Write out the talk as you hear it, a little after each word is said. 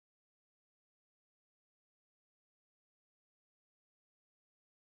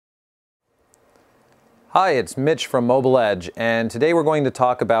Hi, it's Mitch from Mobile Edge, and today we're going to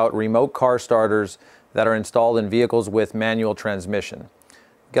talk about remote car starters that are installed in vehicles with manual transmission.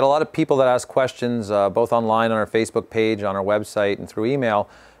 We get a lot of people that ask questions both online on our Facebook page, on our website, and through email,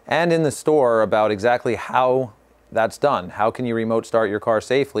 and in the store about exactly how that's done. How can you remote start your car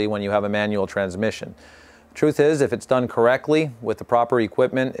safely when you have a manual transmission? Truth is, if it's done correctly with the proper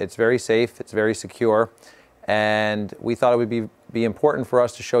equipment, it's very safe, it's very secure, and we thought it would be important for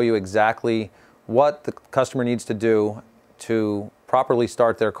us to show you exactly what the customer needs to do to properly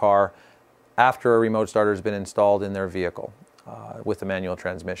start their car after a remote starter has been installed in their vehicle with the manual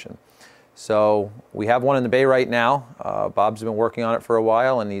transmission. So we have one in the bay right now. Bob's been working on it for a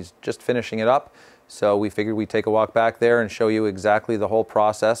while and he's just finishing it up. So we figured we'd take a walk back there and show you exactly the whole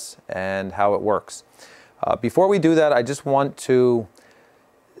process and how it works. Before we do that, I just want to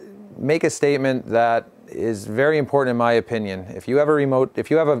make a statement that is very important in my opinion. If you have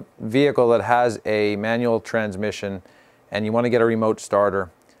a vehicle that has a manual transmission and you want to get a remote starter,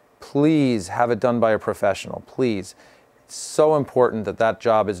 please have it done by a professional, please. It's so important that that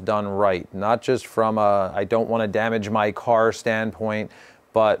job is done right, not just from a I don't want to damage my car standpoint,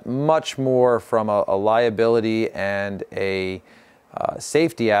 but much more from a liability and a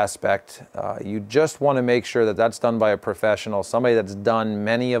safety aspect. You just want to make sure that that's done by a professional, somebody that's done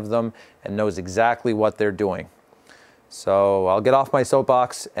many of them and knows exactly what they're doing. So I'll get off my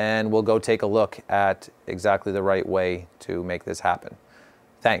soapbox and we'll go take a look at exactly the right way to make this happen.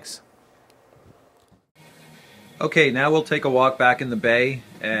 Thanks. Okay, now we'll take a walk back in the bay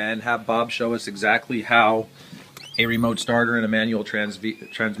and have Bob show us exactly how a remote starter in a manual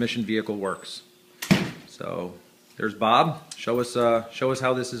transmission vehicle works. So there's Bob. Show us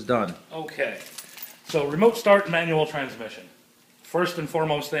how this is done. Okay, so remote start manual transmission. First and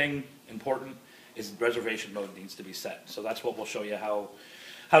foremost thing, important, is reservation mode needs to be set. So that's what we'll show you how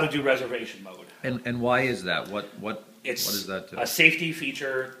to do reservation mode. And why is that? What is that to? A safety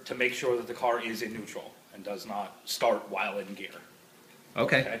feature to make sure that the car is in neutral and does not start while in gear.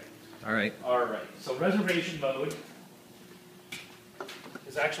 Okay. All right. All right. So reservation mode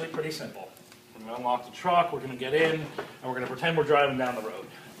is actually pretty simple. We're going to unlock the truck, we're going to get in, and we're going to pretend we're driving down the road.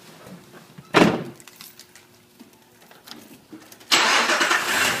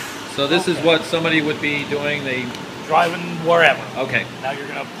 So this is what somebody would be doing, Driving wherever. Okay. Now you're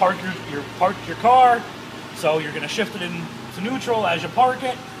going to park your car, so you're going to shift it into neutral as you park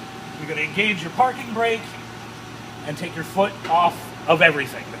it. You're going to engage your parking brake and take your foot off of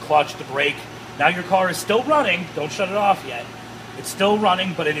everything, the clutch, the brake. Now your car is still running, don't shut it off yet. It's still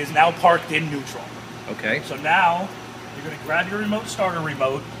running, but it is now parked in neutral. Okay. So now you're going to grab your remote starter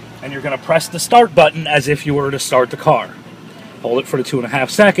remote and you're going to press the start button as if you were to start the car. Hold it for the 2.5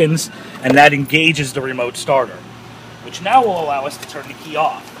 seconds and that engages the remote starter, which now will allow us to turn the key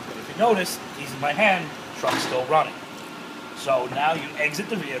off. But if you notice, keys in my hand, truck's still running. So now you exit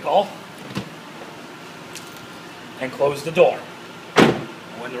the vehicle and close the door.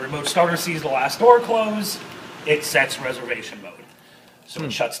 When the remote starter sees the last door close, it sets reservation mode. So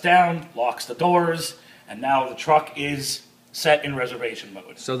it shuts down, locks the doors, and now the truck is set in reservation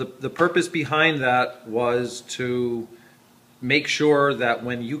mode. So the purpose behind that was to make sure that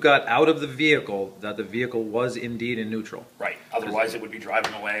when you got out of the vehicle, that the vehicle was indeed in neutral. Right. Otherwise it would be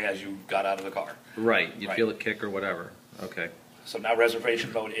driving away as you got out of the car. Right. You'd feel it kick or whatever. Okay. So now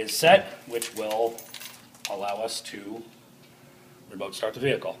reservation mode is set, which will allow us to remote start the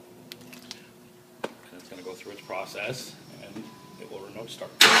vehicle. And it's going to go through its process and it will remote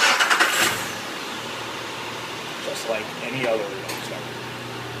start. Just like any other remote starter.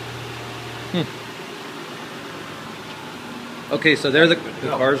 Okay, so there the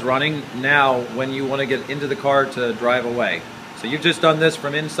car's running. Now, when you want to get into the car to drive away. So you've just done this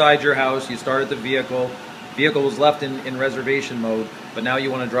from inside your house. You started the vehicle. Vehicle was left in reservation mode, but now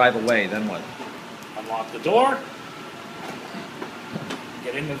you want to drive away. Then what? Unlock the door.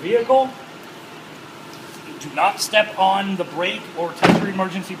 Get in the vehicle. Do not step on the brake or touch your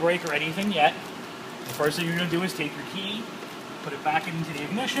emergency brake or anything yet. The first thing you're going to do is take your key, put it back into the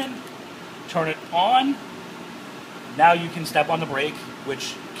ignition, turn it on. Now you can step on the brake,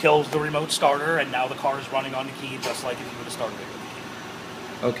 which kills the remote starter, and now the car is running on the key just like if you would have started it with the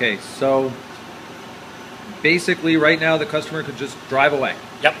key. Okay, so basically right now the customer could just drive away.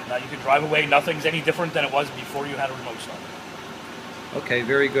 Yep, now you can drive away. Nothing's any different than it was before you had a remote starter. Okay,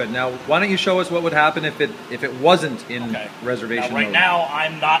 very good. Now, why don't you show us what would happen if it wasn't in reservation mode? Right mode? now,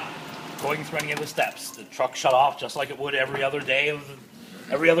 I'm not going through any of the steps. The truck shut off just like it would every other day,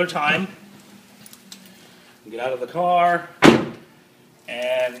 every other time. Get out of the car,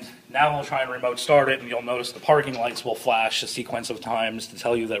 and now we'll try and remote start it, and you'll notice the parking lights will flash a sequence of times to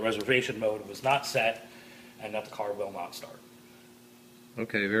tell you that reservation mode was not set, and that the car will not start.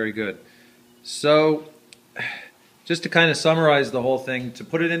 Okay, very good. So, just to kind of summarize the whole thing, to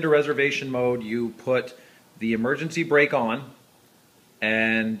put it into reservation mode, you put the emergency brake on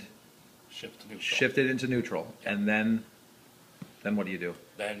and shift it into neutral. And then what do you do?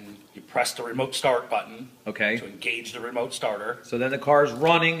 Then you press the remote start button Okay. to engage the remote starter. So then the car's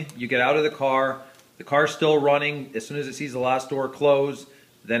running, you get out of the car's still running. As soon as it sees the last door close,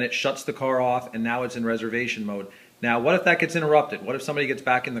 then it shuts the car off, and now it's in reservation mode. Now, what if that gets interrupted? What if somebody gets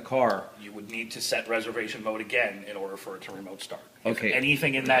back in the car? You would need to set reservation mode again in order for it to remote start. Okay. If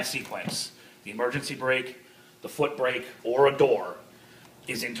anything in that sequence, the emergency brake, the foot brake, or a door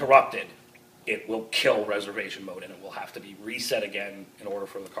is interrupted, it will kill reservation mode, and it will have to be reset again in order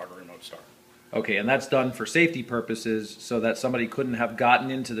for the car to remote start. Okay, and that's done for safety purposes so that somebody couldn't have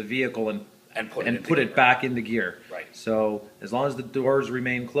gotten into the vehicle and put it back into gear. Right. So as long as the doors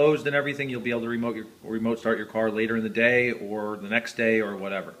remain closed and everything, you'll be able to remote start your car later in the day or the next day or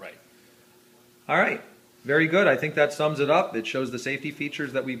whatever. Right. All right. Very good. I think that sums it up. It shows the safety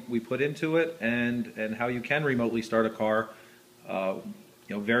features that we put into it and how you can remotely start a car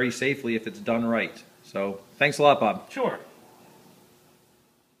very safely if it's done right. So thanks a lot, Bob. Sure.